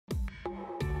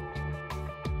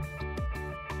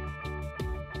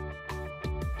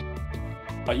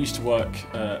I used to work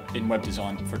in web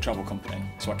design for a travel company,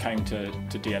 so I came to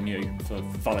DMU for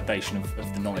validation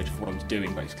of the knowledge of what I was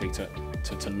doing, basically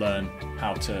to learn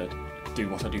how to do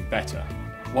what I do better.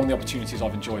 One of the opportunities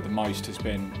I've enjoyed the most has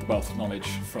been the wealth of knowledge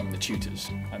from the tutors,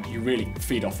 and you really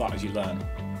feed off that as you learn.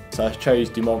 So I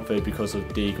chose Montfort because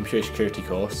of the computer security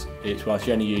course. It's one of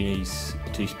the only unis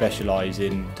to specialise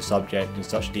in the subject in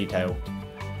such detail.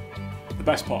 The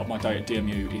best part of my day at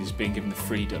DMU is being given the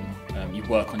freedom. You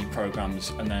work on your programmes,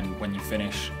 and then when you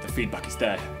finish, the feedback is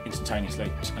there instantaneously,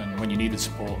 and when you need the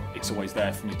support, it's always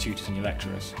there from your tutors and your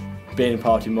lecturers. Being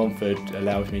part of Montfort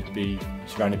allows me to be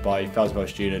surrounded by thousands of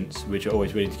students which are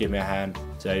always willing to give me a hand,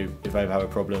 so if I ever have a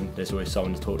problem, there's always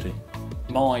someone to talk to.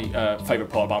 My favourite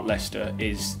part about Leicester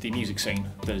is the music scene.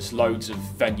 There's loads of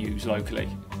venues locally,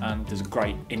 and there's a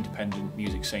great independent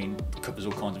music scene that covers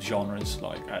all kinds of genres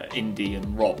like indie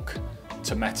and rock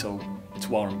to metal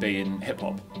to R&B and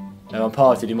hip-hop. I'm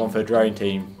part of the Montfort drawing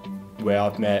team where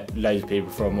I've met loads of people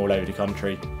from all over the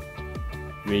country.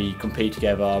 We compete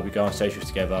together, we go on socials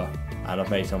together, and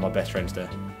I've made some of my best friends there.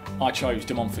 I chose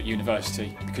De Montfort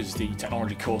University because the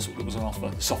technology course that was on offer,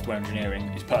 the software engineering,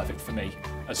 is perfect for me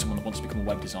as someone that wants to become a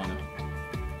web designer.